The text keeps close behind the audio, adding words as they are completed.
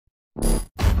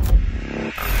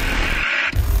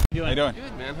you doing?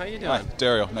 Good, man. How you doing? Hi,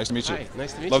 Daryl. Nice to meet you. Hi,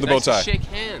 nice to meet Love you. the bow tie. Nice to shake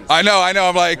hands. I know.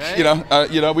 I'm like, Right?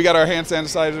 you know, we got our hand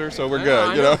sanitizer, so we're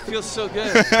good. You know. It feels so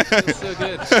good. It feels so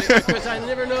good. Because I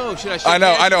never know. Should I shake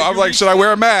hands? I know. I'm like, should I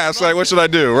wear a mask? Like, what should I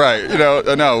do? Right. You know,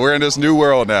 no, we're in this new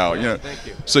world now. You know. Thank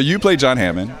you. So you play John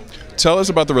Hammond. Tell us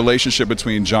about the relationship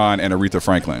between John and Aretha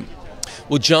Franklin.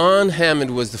 Well, John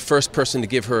Hammond was the first person to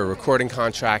give her a recording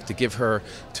contract, to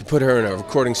put her in a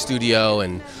recording studio,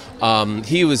 and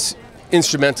he was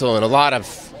instrumental in a lot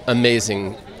of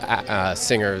amazing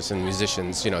singers and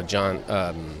musicians. You know,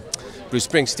 Bruce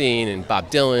Springsteen and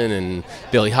Bob Dylan and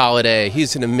Billie Holiday.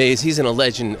 He's a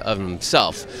legend of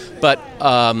himself. But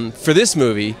for this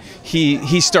movie,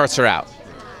 he starts her out,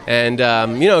 and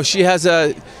you know, she has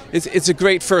it's a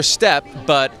great first step,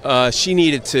 but she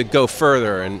needed to go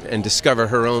further and discover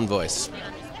her own voice.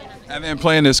 And then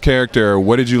playing this character,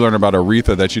 what did you learn about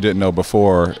Aretha that you didn't know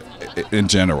before in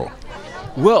general?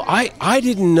 Well, I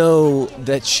didn't know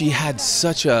that she had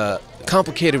such a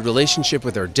complicated relationship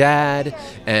with her dad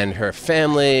and her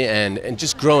family, and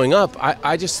just growing up,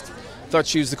 I just thought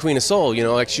she was the Queen of Soul, you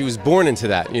know, like she was born into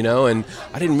that, you know, and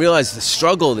I didn't realize the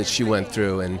struggle that she went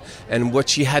through and what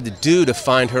she had to do to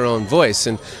find her own voice.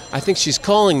 And I think she's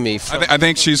calling me from I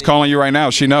think she's calling you right now.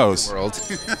 She knows. World.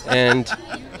 And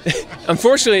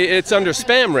unfortunately, it's under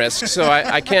spam risk, so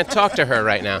I can't talk to her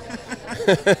right now.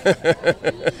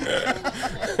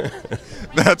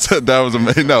 That was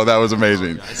amazing. No, that was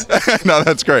amazing. No,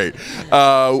 that's great.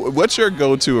 What's your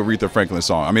go-to Aretha Franklin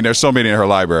song? I mean, there's so many in her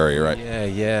library, right?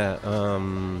 Yeah.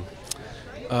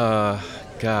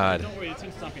 God.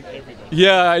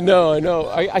 Yeah, I know.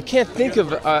 I can't think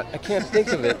of. I can't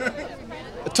think of it.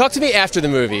 Talk to me after the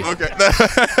movie. Okay.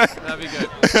 That'd be good.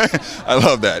 I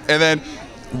love that. And then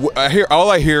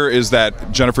all I hear is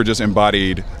that Jennifer just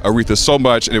embodied Aretha so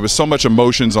much, and it was so much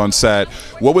emotions on set.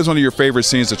 What was one of your favorite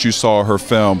scenes that you saw her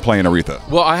film playing Aretha?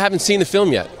 Well, I haven't seen the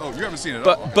film yet. Oh, you haven't seen it?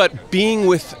 But being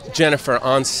with Jennifer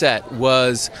on set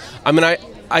was, I mean,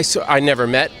 I never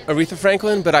met Aretha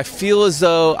Franklin, but I feel as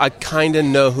though I kind of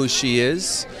know who she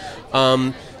is.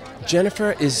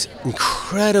 Jennifer is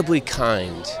incredibly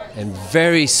kind and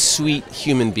very sweet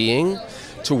human being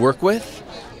to work with,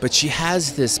 but she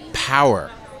has this power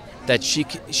that she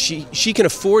can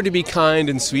afford to be kind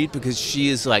and sweet because she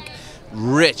is like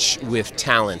rich with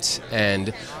talent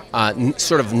and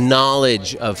sort of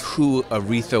knowledge of who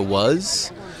Aretha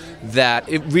was, that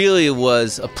it really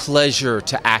was a pleasure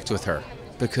to act with her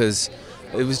because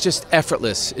it was just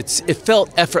effortless. It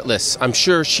felt effortless. I'm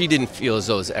sure she didn't feel as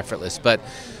though it was effortless, but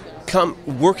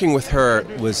working with her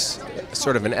was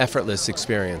sort of an effortless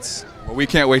experience. Well, we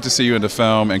can't wait to see you in the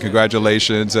film, and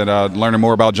congratulations and learning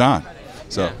more about John.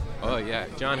 So. Yeah. Oh yeah,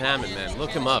 John Hammond, man,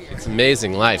 look him up. It's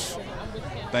amazing life.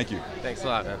 Thank you. Thanks a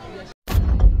lot, man.